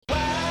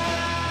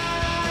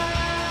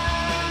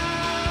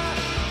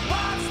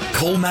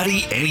Call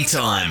Matty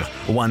anytime.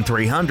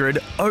 1300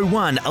 01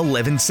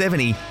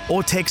 1170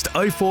 or text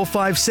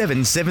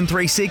 0457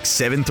 736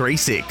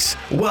 736.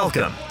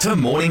 Welcome to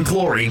Morning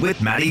Glory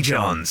with Matty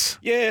Johns.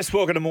 Yes,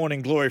 welcome to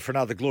Morning Glory for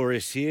another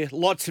glorious year.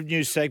 Lots of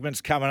new segments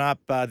coming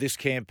up this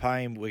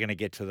campaign. We're going to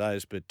get to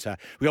those. But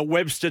we got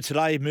Webster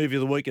today. Movie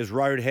of the week is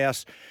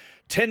Roadhouse.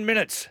 10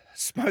 minutes,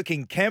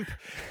 smoking Kemp.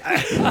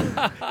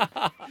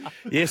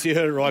 Yes, you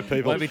heard it right,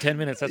 people. Won't be 10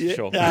 minutes, that's for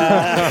sure.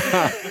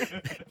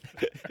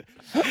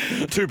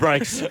 2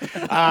 breaks.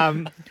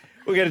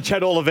 We're going to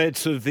chat all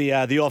events of the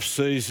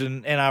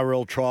off-season,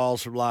 NRL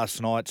trials from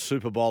last night,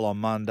 Super Bowl on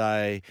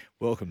Monday.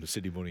 Welcome to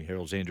Sydney Morning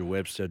Herald's Andrew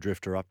Webster,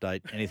 Drifter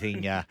Update.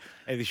 Anything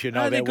you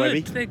know about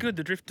Webby? They're good.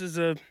 The Drifters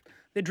they're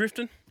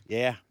drifting.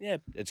 Yeah, Yeah,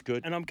 it's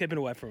good. and I'm keeping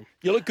away from them.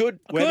 You look good,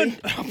 Webby.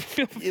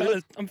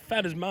 I'm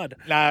fat as mud.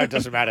 No, it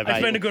doesn't matter, mate.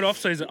 It's been a good off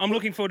season. I'm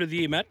looking forward to the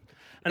year, Matt.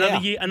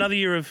 Another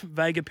year of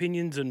vague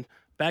opinions and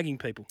bagging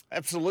people.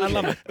 Absolutely. I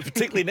love it.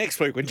 Particularly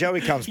next week when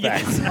Joey comes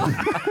back.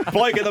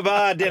 Bloke at the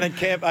bar, Denon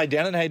Camp. Hey,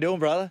 Denon, how you doing,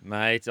 brother?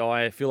 Mate,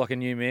 I feel like a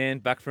new man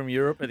back from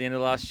Europe at the end of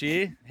last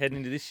year, heading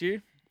into this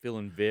year.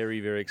 Feeling very,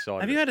 very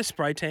excited. Have you had a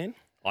spray tan?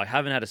 I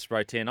haven't had a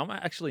spray tan. I'm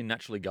actually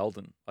naturally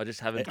golden. I just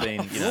haven't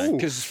been,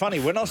 Because it's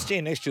funny, when I was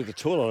standing next to you at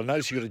the toilet, I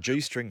noticed you got a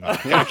G-string, mate.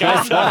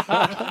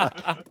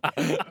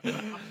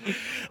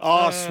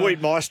 Oh,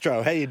 sweet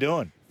maestro. How you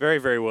doing? Very,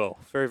 very well.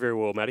 Very, very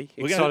well, Matty.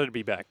 Excited to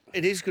be back.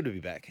 It is good to be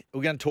back.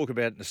 We're going to talk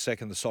about in a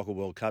second the Soccer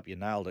World Cup. You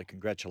nailed it.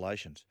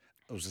 Congratulations.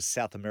 It was the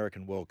South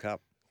American World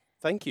Cup.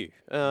 Thank you.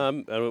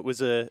 And it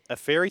was a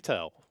fairy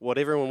tale, what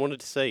everyone wanted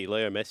to see,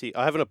 Leo Messi.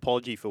 I have an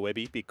apology for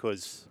Webby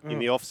because in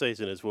the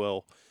off-season as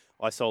well,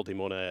 I sold him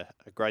on a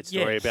great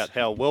story about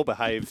how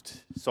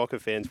well-behaved soccer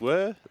fans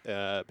were.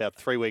 About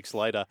 3 weeks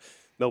later,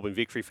 Melbourne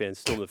Victory fans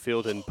stormed the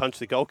field and punched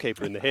the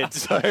goalkeeper in the head.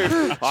 So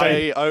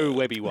I owe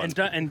Webby one.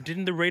 And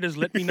didn't the readers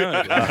let me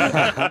know?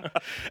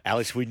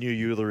 Alex, we knew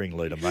you were the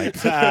ringleader,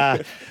 mate.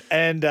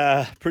 And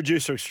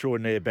producer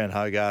extraordinaire, Ben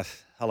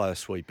Hogarth. Hello,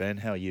 sweet Ben.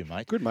 How are you,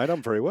 mate? Good, mate.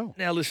 I'm very well.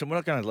 Now, listen, we're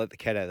not going to let the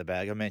cat out of the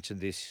bag. I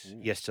mentioned this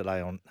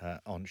yesterday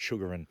on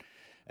Sugar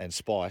and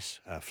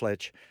Spice,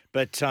 Fletch.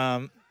 But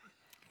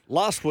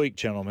last week,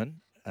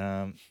 gentlemen,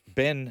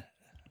 Ben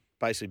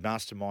basically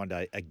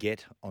masterminded a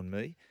get on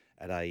me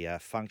at a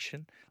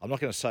function. I'm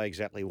not going to say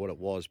exactly what it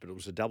was, but it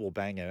was a double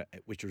banger,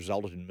 which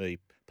resulted in me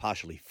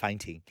partially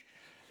fainting.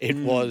 It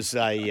was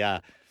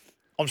I'm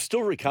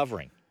still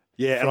recovering.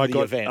 Yeah, from and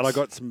the events. I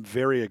got some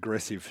very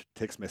aggressive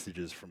text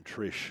messages from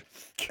Trish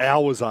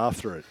hours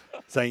after it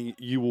saying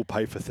you will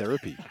pay for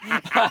therapy.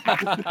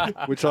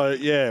 which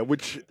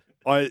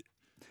I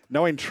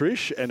knowing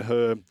Trish and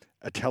her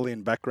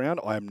Italian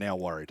background, I am now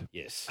worried.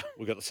 Yes,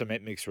 we've got the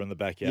cement mixer in the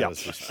backyard Yep.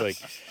 as we speak.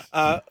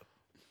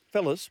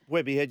 Fellas,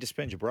 Webby, how'd you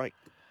spend your break?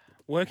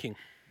 Working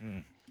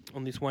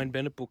on this Wayne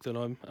Bennett book that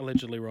I'm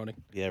allegedly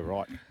writing. Yeah,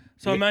 right.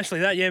 So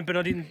mostly that, yeah. But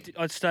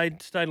I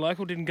stayed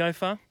local, didn't go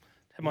far.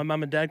 Had my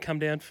mum and dad come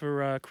down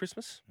for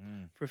Christmas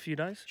for a few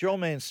days. Is your old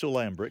man still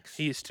laying bricks?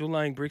 He is still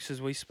laying bricks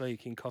as we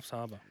speak in Coffs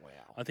Harbour. Wow.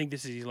 I think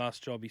this is his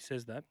last job. He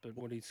says that, but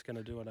what he's going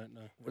to do, I don't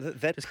know. Well,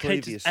 that Just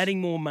previous, keeps adding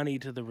more money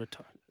to the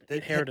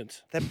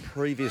inheritance. That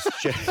previous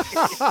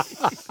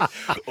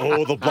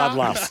oh, the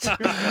bloodlust.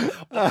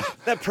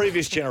 That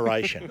previous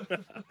generation,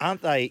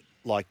 aren't they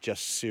like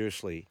just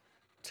seriously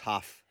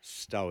tough,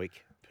 stoic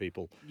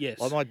people? Yes.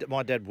 Like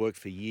my dad worked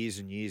for years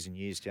and years and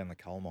years down the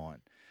coal mine.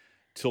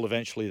 Till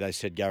eventually they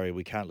said, Gary,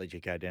 we can't let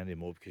you go down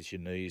anymore because your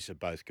knees are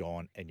both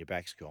gone and your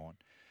back's gone.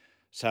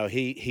 So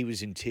he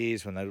was in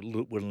tears when they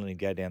wouldn't let him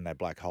go down that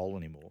black hole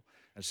anymore.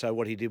 And so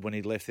what he did when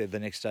he left there the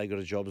next day, got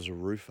a job as a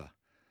roofer.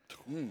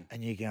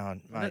 And you're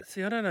going, mate.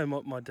 See, I don't know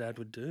what my dad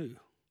would do.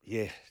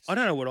 Yeah. I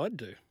don't know what I'd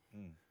do.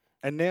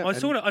 And now I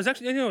was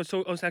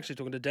actually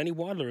talking to Danny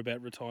Widler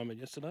about retirement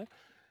yesterday.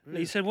 And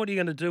he said, "What are you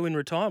going to do in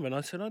retirement?" I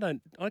said,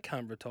 I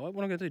can't retire. What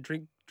am I going to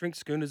do? Drink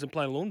schooners and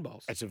play lawn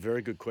bowls? That's a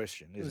very good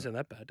question, Doesn't isn't it? sound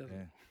that bad, does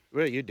it?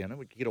 Where are you, Denner?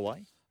 Would you get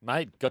away?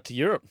 Mate, got to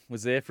Europe.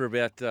 Was there for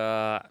about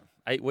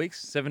 8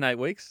 weeks, 8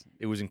 weeks.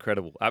 It was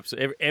incredible.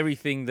 Absolutely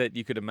everything that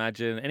you could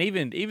imagine. And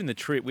even the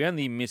trip, we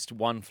only missed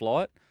one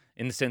flight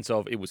in the sense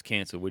of it was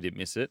cancelled. We didn't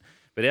miss it.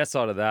 But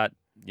outside of that,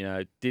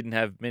 didn't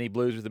have many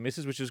blues with the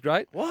missus, which was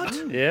great. What?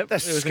 Yeah,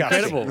 That's it was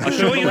disgusting. incredible. You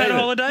sure you had a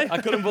holiday? I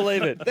couldn't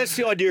believe it. That's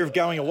the idea of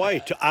going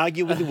away, to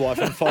argue with your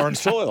wife on foreign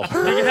soil.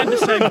 Did you have the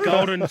same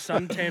golden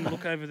suntan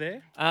look over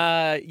there?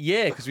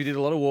 Yeah, because we did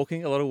a lot of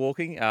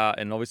walking,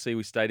 and obviously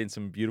we stayed in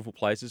some beautiful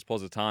places.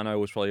 Positano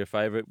was probably a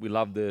favourite. We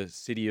loved the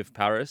city of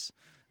Paris.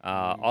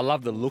 I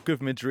love the look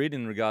of Madrid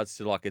in regards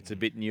to it's a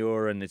bit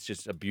newer and it's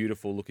just a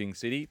beautiful looking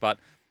city. But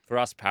for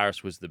us,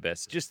 Paris was the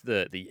best. Just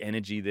the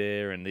energy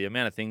there and the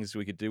amount of things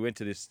we could do. Went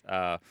to this.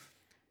 I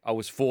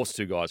was forced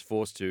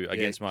to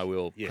against my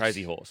will. Yes.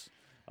 Crazy Horse.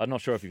 I'm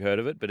not sure if you've heard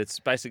of it, but it's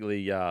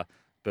basically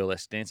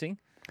burlesque dancing,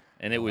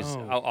 and it was.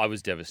 I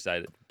was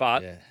devastated.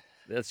 But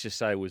let's just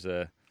say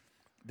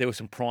there were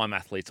some prime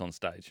athletes on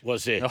stage.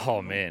 Was there?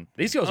 Oh man,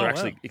 these girls are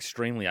actually wow.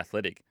 extremely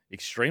athletic.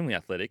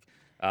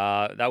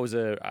 That was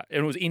and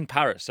it was in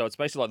Paris, so it's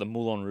basically like the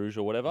Moulin Rouge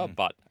or whatever,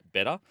 but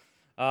better.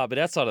 But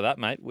outside of that,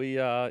 mate, we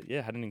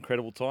had an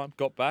incredible time.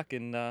 Got back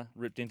and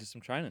ripped into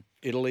some training.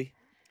 Italy.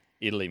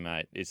 Italy,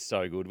 mate, it's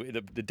so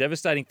good. The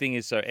devastating thing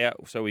is,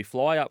 so we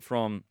fly up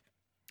from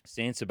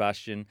San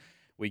Sebastian.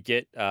 We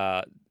get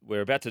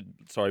we're about to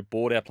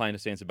board our plane to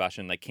San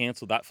Sebastian. They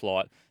cancel that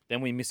flight.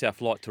 Then we miss our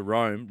flight to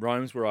Rome.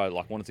 Rome's where I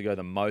wanted to go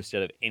the most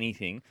out of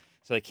anything.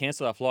 So they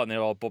cancel our flight, and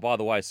they're but by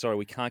the way, sorry,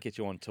 we can't get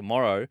you on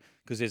tomorrow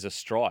because there's a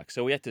strike.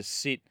 So we had to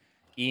sit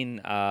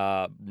in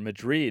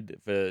Madrid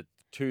for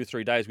 2 or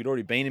 3 days. We'd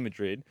already been in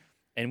Madrid,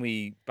 and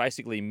we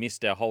basically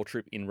missed our whole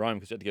trip in Rome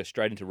because we had to go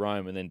straight into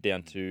Rome and then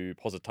down to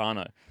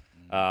Positano.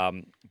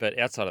 But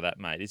outside of that,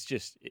 mate, it's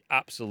just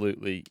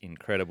absolutely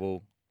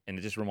incredible, and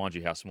it just reminds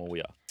you how small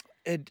we are.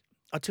 Ed,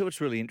 I tell you what's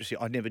really interesting.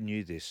 I never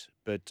knew this,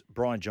 but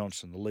Brian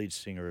Johnson, the lead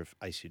singer of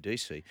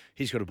AC/DC,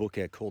 he's got a book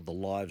out called The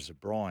Lives of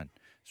Brian.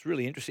 It's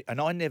really interesting.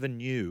 And I never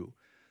knew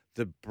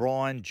that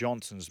Brian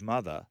Johnson's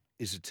mother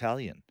is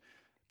Italian.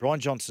 Brian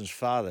Johnson's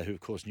father, who, of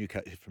course,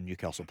 from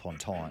Newcastle upon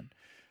Tyne,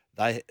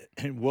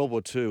 in World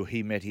War II,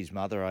 he met his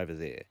mother over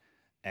there.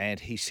 And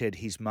he said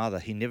his mother,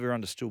 he never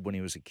understood when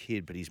he was a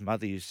kid, but his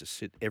mother used to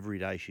sit every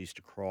day, she used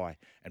to cry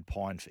and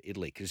pine for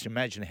Italy. Because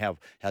imagine how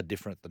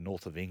different the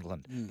north of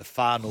England, the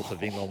far north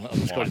of England,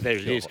 there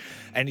it is.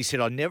 And he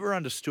said, I never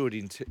understood,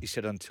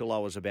 until I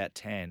was about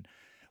 10,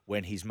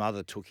 when his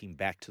mother took him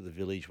back to the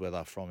village where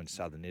they're from in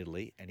southern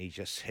Italy. And he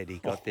just said he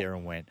got there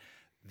and went,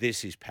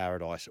 this is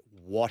paradise.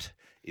 What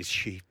is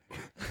she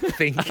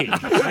thinking?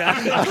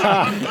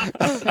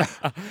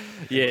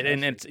 Yeah,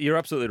 and you're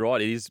absolutely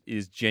right. It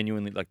is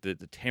genuinely, like, the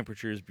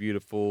temperature is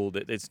beautiful.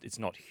 It's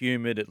not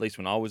humid, at least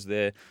when I was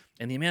there.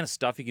 And the amount of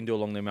stuff you can do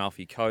along the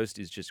Amalfi Coast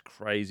is just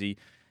crazy.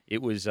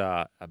 It was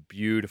a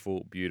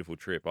beautiful, beautiful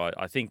trip.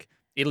 I think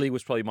Italy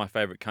was probably my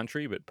favourite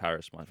country, but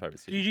Paris my favourite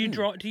city. Did you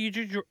drive?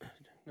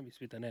 Let me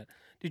spit that out.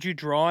 Did you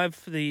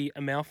drive the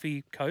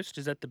Amalfi Coast?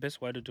 Is that the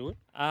best way to do it?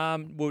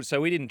 Well, so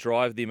we didn't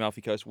drive the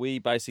Amalfi Coast. We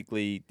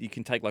basically, you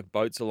can take like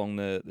boats along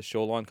the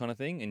shoreline kind of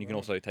thing, and you can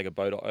also take a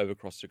boat over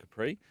across to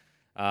Capri.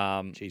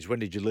 Geez, when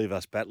did you leave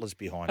us battlers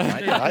behind,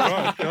 mate?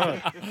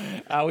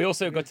 We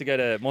also got to go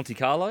to Monte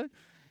Carlo,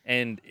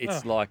 and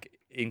it's like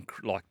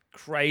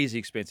crazy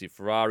expensive.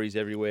 Ferraris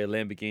everywhere,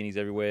 Lamborghinis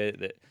everywhere.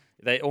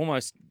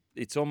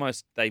 It's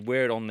almost they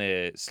wear it on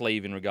their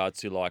sleeve in regards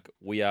to, like,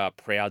 we are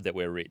proud that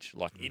we're rich.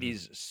 Like, it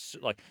is,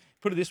 like,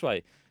 put it this way,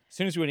 as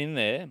soon as we went in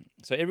there,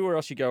 so everywhere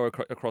else you go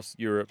across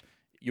Europe,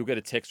 you'll get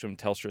a text from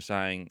Telstra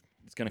saying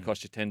it's going to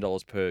cost you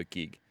 $10 per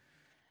gig.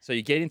 So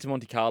you get into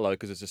Monte Carlo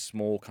because it's a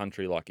small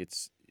country, like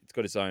it's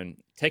got its own,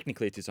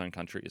 technically it's its own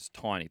country. It's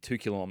tiny, 2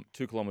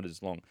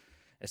 kilometers long.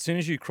 As soon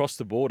as you cross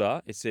the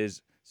border, it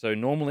says, so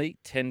normally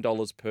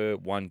 $10 per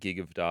 1 gig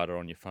of data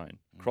on your phone.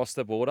 Cross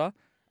the border,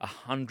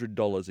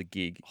 $100 a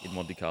gig in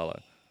Monte Carlo.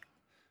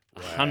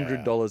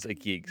 $100 a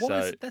gig.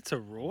 That's a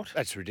rort.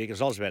 That's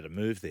ridiculous. I was about to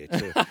move there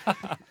too.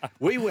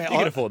 You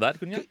could afford that,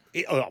 couldn't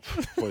you? Oh,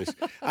 please.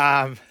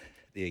 There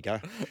you go.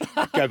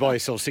 Go buy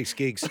yourself 6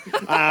 gigs.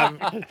 But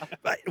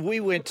I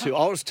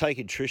was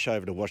taking Trish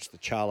over to watch the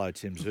Charlo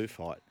Tim Tszyu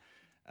fight.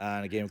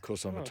 And again, of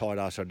course, I'm a tight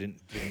ass, so I didn't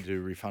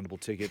do refundable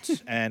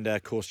tickets. And,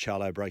 of course,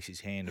 Charlo breaks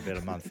his hand about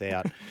a month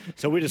out.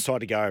 So we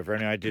decided to go over.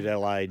 Anyway, I did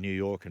LA, New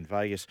York, and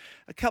Vegas.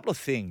 A couple of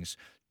things.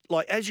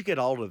 Like, as you get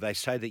older, they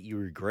say that you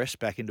regress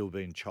back into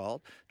being a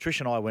child. Trish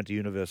and I went to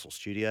Universal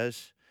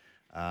Studios.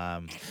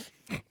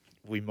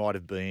 We might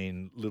have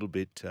been a little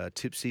bit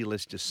tipsy,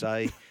 let's just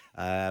say.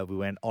 We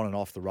went on and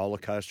off the roller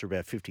coaster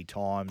about 50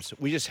 times.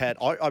 We just had,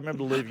 I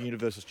remember leaving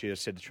Universal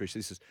Studios, said to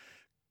Trish,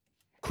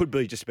 could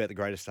be just about the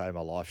greatest day of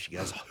my life. She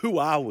goes, who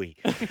are we?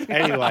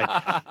 Anyway,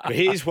 but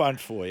here's one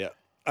for you.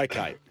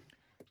 Okay,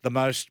 the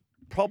most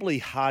probably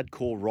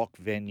hardcore rock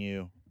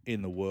venue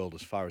in the world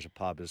as far as a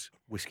pub is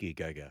Whiskey A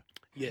Go Go.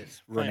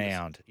 Yes,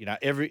 renowned.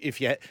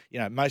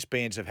 Most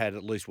bands have had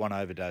at least one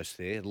overdose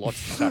there. Lots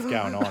of stuff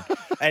going on.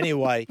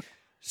 Anyway,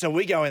 so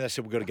we go in. They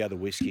said we've got to go to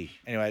Whiskey.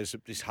 Anyway, there's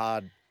this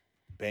hard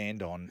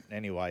band on.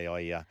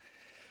 Anyway,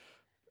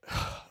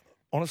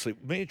 honestly,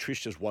 me and Trish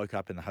just woke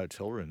up in the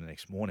hotel room the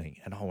next morning,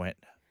 and I went,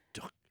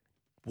 Doc,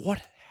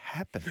 what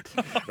happened?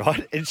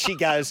 Right? And she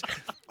goes,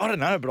 I don't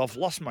know, but I've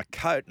lost my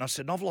coat. And I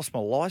said, I've lost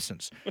my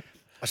license.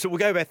 I said, we'll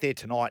go back there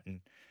tonight and.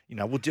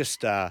 We'll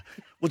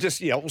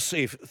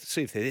see if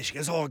they're there. She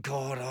goes, oh,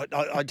 God,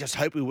 I just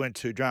hope we weren't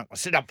too drunk. I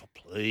said, oh,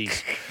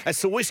 please.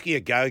 That's the Whiskey A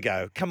Go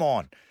Go. Come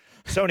on.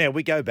 So now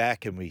we go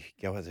back and we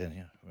go over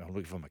there. I'm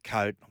looking for my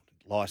coat,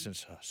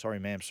 license. Sorry,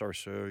 ma'am. Sorry,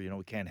 sir.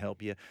 We can't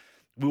help you.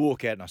 We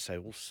walk out and I say,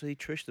 well, see,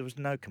 Trish, there was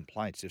no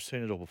complaints. They've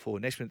seen it all before.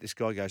 Next minute, this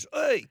guy goes,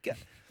 hey. He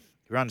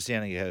runs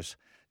down and he goes,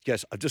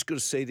 I've just got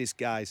to see this,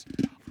 guys.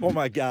 Oh,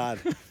 my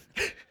God.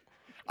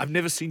 I've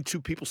never seen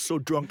two people so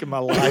drunk in my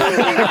life.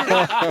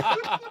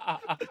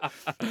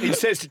 He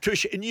says to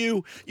Tricia, and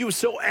you were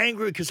so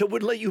angry because I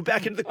wouldn't let you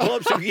back into the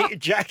club so you get your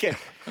jacket.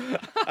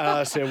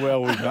 I said,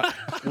 well,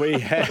 we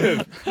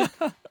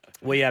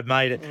have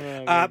made it.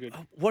 Oh,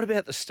 what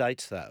about the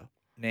States, though?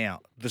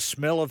 Now, the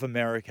smell of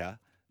America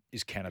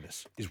is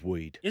cannabis, is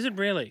weed. Is it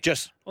really?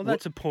 Just Well,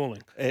 that's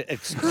appalling.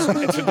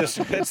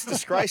 it's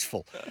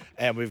disgraceful.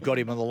 And we've got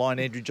him on the line,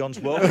 Andrew Johns.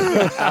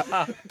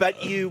 Welcome.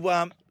 But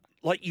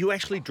you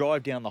actually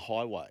drive down the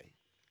highway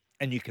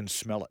and you can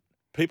smell it.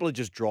 People are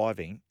just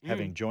driving,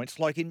 having joints.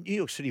 Like in New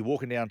York City,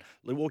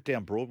 they walk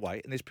down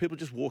Broadway, and there's people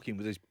just walking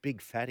with these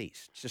big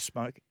fatties, just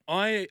smoking.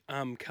 I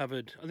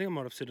covered, I think I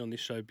might have said it on this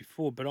show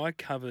before, but I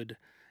covered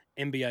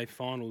NBA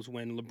Finals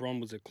when LeBron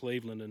was at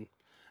Cleveland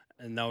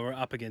and they were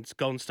up against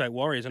Golden State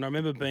Warriors. And I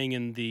remember being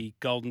in the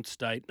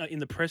in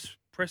the press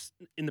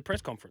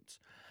conference,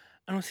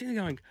 and I was sitting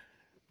there going,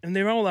 and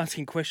they're all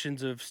asking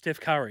questions of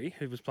Steph Curry,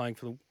 who was playing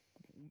for the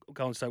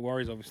Golden State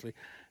Warriors, obviously.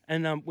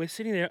 And we're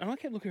sitting there, and I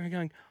kept looking around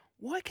going,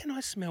 why can I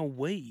smell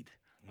weed?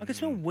 I could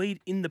smell weed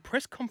in the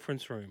press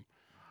conference room.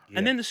 Yeah.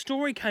 And then the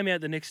story came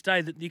out the next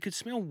day that you could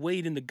smell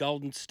weed in the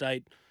Golden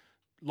State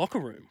locker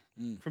room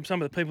from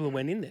some of the people that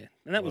went in there.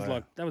 And that was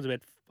that was about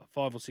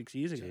 5 or 6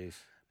 years ago. Jeez.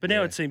 But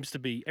now it seems to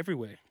be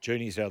everywhere.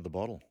 Genie's out of the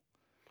bottle.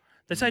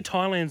 They say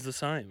Thailand's the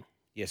same.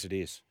 Yes, it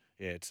is.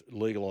 Yeah, it's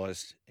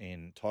legalised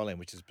in Thailand,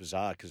 which is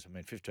bizarre because,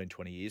 15,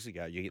 20 years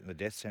ago, you're getting the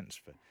death sentence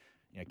for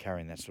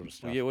carrying that sort of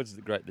stuff. Well, yeah, what's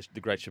the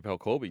great Chappelle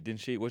Corby?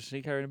 Wasn't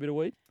she carrying a bit of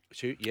weed?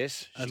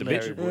 Yes.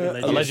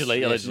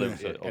 Allegedly. And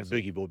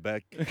Boogie Board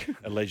back,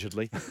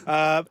 allegedly.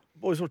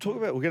 Boys, we're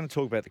going to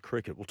talk about the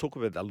cricket. We'll talk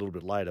about that a little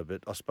bit later,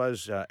 but I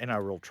suppose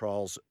NRL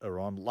trials are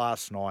on.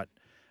 Last night,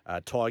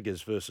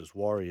 Tigers versus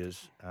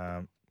Warriors.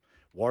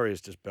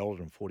 Warriors just belted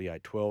them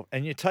 48-12.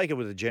 And you take it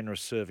with a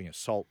generous serving of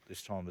salt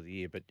this time of the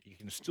year, but you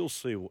can still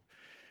see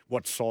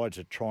what sides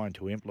are trying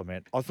to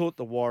implement. I thought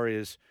the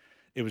Warriors...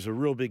 It was a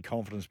real big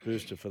confidence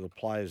booster for the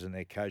players and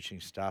their coaching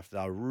staff. They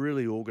were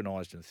really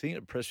organised. And the thing that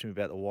impressed me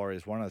about the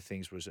Warriors, one of the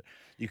things was that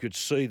you could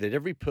see that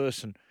every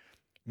person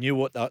knew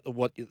what they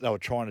were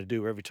trying to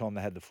do every time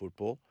they had the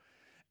football,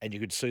 and you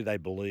could see they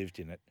believed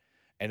in it.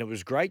 And it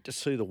was great to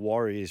see the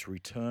Warriors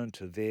return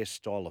to their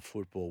style of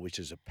football, which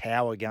is a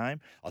power game.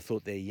 I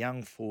thought their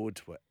young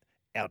forwards were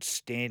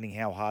outstanding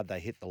how hard they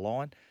hit the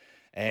line.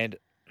 And,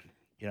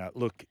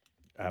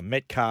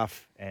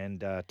 Metcalf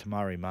and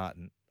Tamari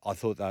Martin, I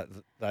thought that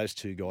those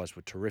two guys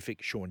were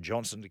terrific. Sean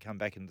Johnson to come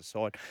back into the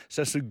side.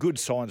 So some good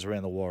signs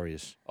around the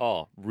Warriors.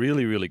 Oh,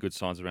 really, really good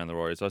signs around the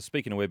Warriors. I was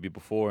speaking to Webby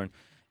before, and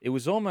it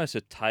was almost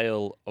a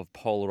tale of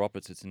polar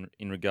opposites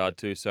in regard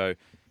to. So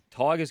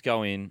Tigers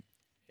go in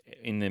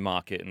their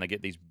market, and they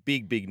get these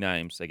big, big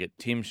names. They get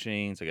Tim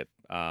Sheens. They get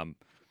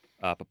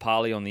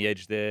Papali on the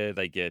edge there.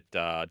 They get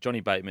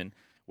Johnny Bateman.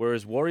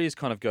 Whereas Warriors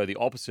kind of go the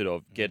opposite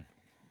of get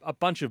a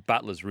bunch of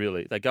battlers,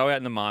 really. They go out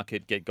in the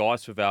market, get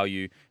guys for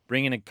value,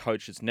 bring in a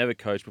coach that's never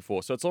coached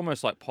before. So it's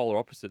almost like polar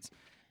opposites.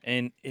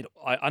 And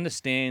I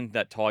understand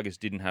that Tigers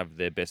didn't have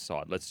their best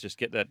side. Let's just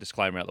get that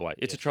disclaimer out of the way.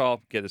 It's a trial,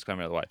 get the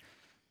disclaimer out of the way.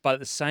 But at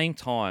the same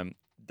time,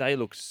 they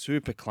look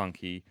super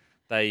clunky.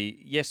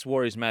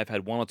 Warriors may have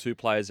had one or two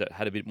players that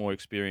had a bit more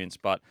experience,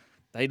 but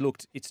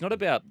it's not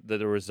about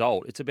the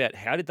result. It's about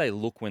how did they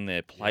look when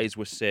their plays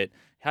were set?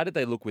 How did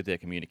they look with their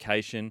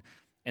communication?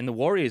 And the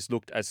Warriors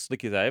looked as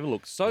slick as they ever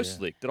looked. So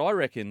slick that I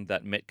reckon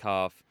that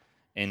Metcalf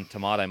and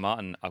Tamade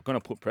Martin are going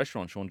to put pressure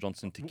on Sean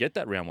Johnson to get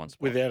that round one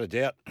spot. Without a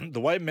doubt.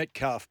 The way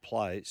Metcalf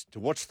plays, to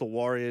watch the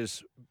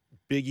Warriors,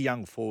 big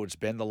young forwards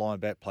bend the line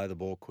back, play the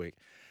ball quick,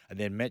 and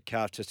then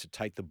Metcalf just to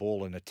take the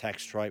ball and attack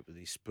straight with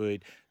his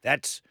speed,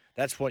 that's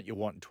what you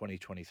want in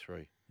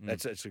 2023.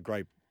 That's a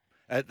great...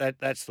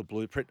 That's the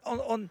blueprint.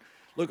 On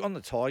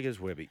the Tigers,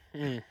 Webby,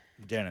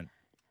 Denon,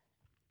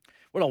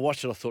 when I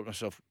watched it, I thought to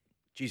myself,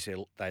 geez,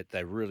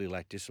 they really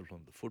lack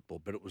discipline with the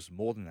football, but it was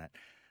more than that.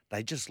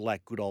 They just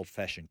lack good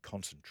old-fashioned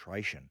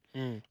concentration.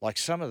 Like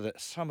some of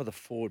the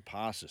forward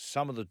passes,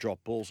 some of the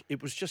drop balls,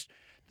 it was just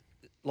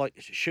like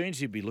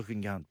Sheensy would be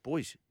looking, going,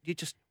 boys,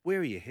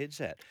 where are your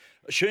heads at?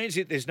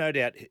 Sheensy, there's no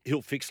doubt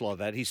he'll fix like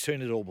that. He's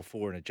seen it all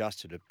before and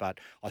adjusted it, but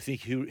I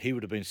think he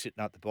would have been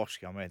sitting up the box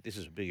going, man, this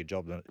is a bigger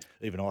job than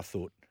even I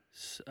thought.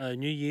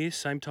 New Year,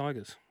 same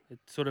Tigers. It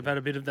sort of had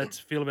a bit of that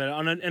feel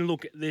about it. And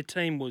look, their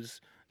team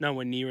was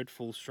nowhere near at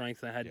full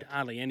strength. They had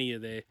hardly any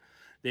of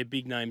their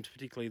big names,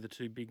 particularly the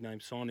two big name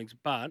signings.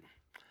 But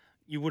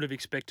you would have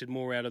expected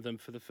more out of them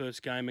for the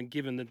first game. And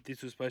given that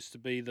this was supposed to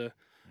be the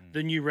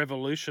new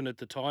revolution at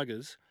the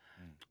Tigers,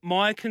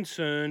 my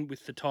concern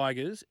with the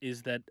Tigers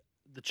is that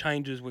the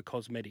changes were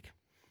cosmetic.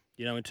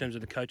 In terms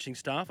of the coaching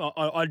staff,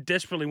 I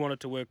desperately want it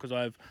to work because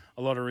I have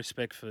a lot of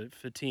respect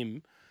for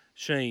Tim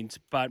Sheens.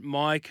 But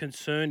my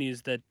concern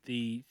is that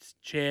the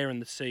chair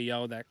and the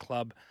CEO of that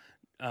club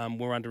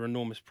were under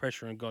enormous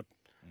pressure and got,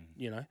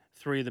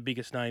 three of the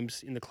biggest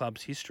names in the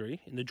club's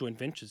history, in the joint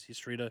ventures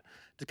history, to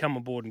come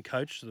on board and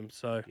coach them.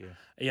 So,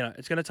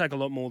 it's going to take a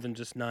lot more than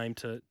just name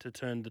to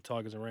turn the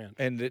Tigers around.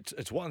 And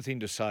it's one thing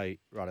to say,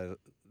 right,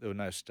 there were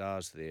no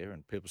stars there,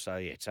 and people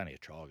say, it's only a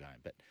trial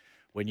game. But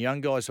when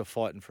young guys are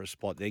fighting for a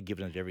spot, they're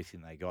giving it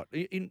everything they got.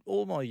 In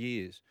all my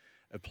years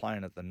of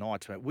playing at the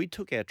Knights, we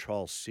took our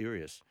trials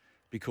serious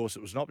because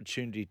it was an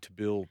opportunity to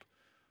build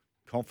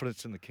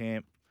confidence in the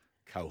camp,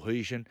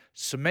 cohesion,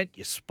 cement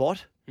your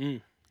spot.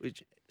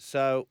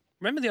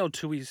 Remember the old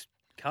Tui's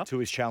Cup To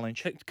his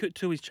challenge.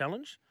 to his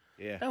challenge.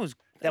 Yeah. That was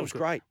was good.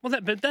 great. Well,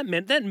 that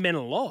meant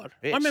a lot.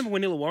 Yes. I remember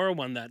when Illawarra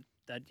won that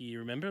year.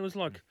 Remember, it was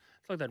like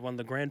it's like they'd won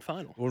the grand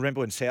final. Well, remember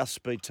when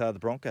South beat the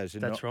Broncos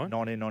in That's right.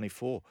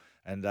 1994,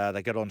 and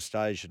they got on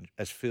stage, and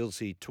as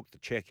Filsey took the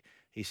check,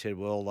 he said,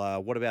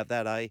 "Well, what about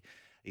that, eh?"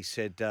 He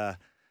said,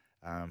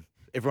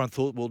 "Everyone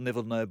thought we'll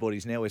never know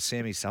bodies. Now we're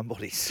Sammy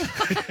somebodies."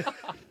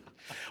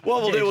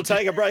 What we'll do, we'll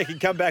take a break and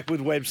come back with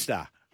Webster.